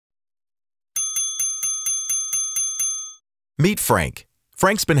Meet Frank.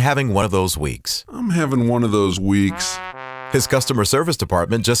 Frank's been having one of those weeks. I'm having one of those weeks. His customer service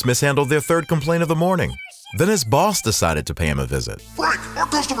department just mishandled their third complaint of the morning. Then his boss decided to pay him a visit. Frank, our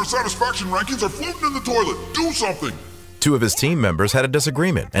customer satisfaction rankings are floating in the toilet. Do something. Two of his team members had a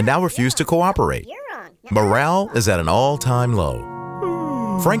disagreement and now refuse to cooperate. Morale is at an all-time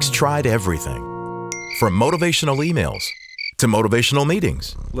low. Frank's tried everything, from motivational emails to motivational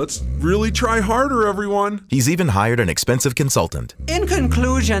meetings. Let's really try harder, everyone. He's even hired an expensive consultant. In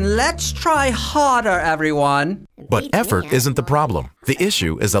conclusion, let's try harder, everyone. But effort isn't the problem. The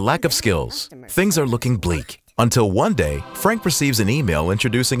issue is a lack of skills. Things are looking bleak. Until one day, Frank receives an email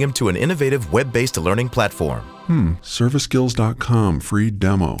introducing him to an innovative web-based learning platform. ServiceSkills.com free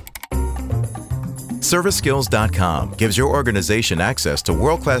demo. ServiceSkills.com gives your organization access to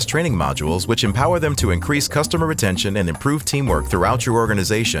world-class training modules which empower them to increase customer retention and improve teamwork throughout your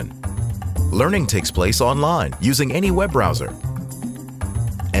organization. Learning takes place online using any web browser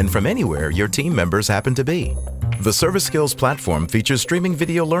and from anywhere your team members happen to be. The ServiceSkills platform features streaming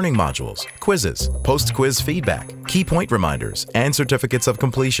video learning modules, quizzes, post-quiz feedback, key point reminders, and certificates of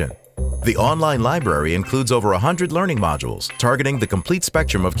completion. The online library includes over 100 learning modules targeting the complete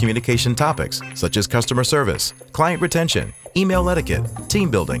spectrum of communication topics such as customer service, client retention, email etiquette,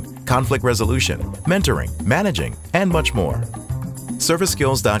 team building, conflict resolution, mentoring, managing, and much more.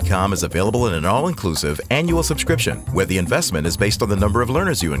 ServiceSkills.com is available in an all-inclusive annual subscription where the investment is based on the number of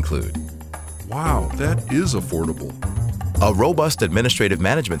learners you include. Wow, that is affordable. A robust administrative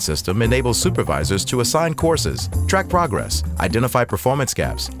management system enables supervisors to assign courses, track progress, identify performance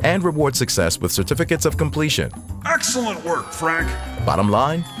gaps, and reward success with certificates of completion. Excellent work, Frank. Bottom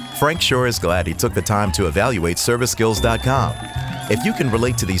line, Frank sure is glad he took the time to evaluate ServiceSkills.com. If you can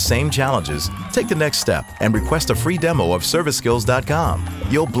relate to these same challenges, take the next step and request a free demo of ServiceSkills.com.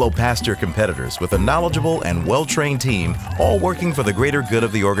 You'll blow past your competitors with a knowledgeable and well-trained team, all working for the greater good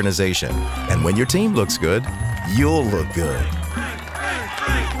of the organization. And when your team looks good, you'll look good.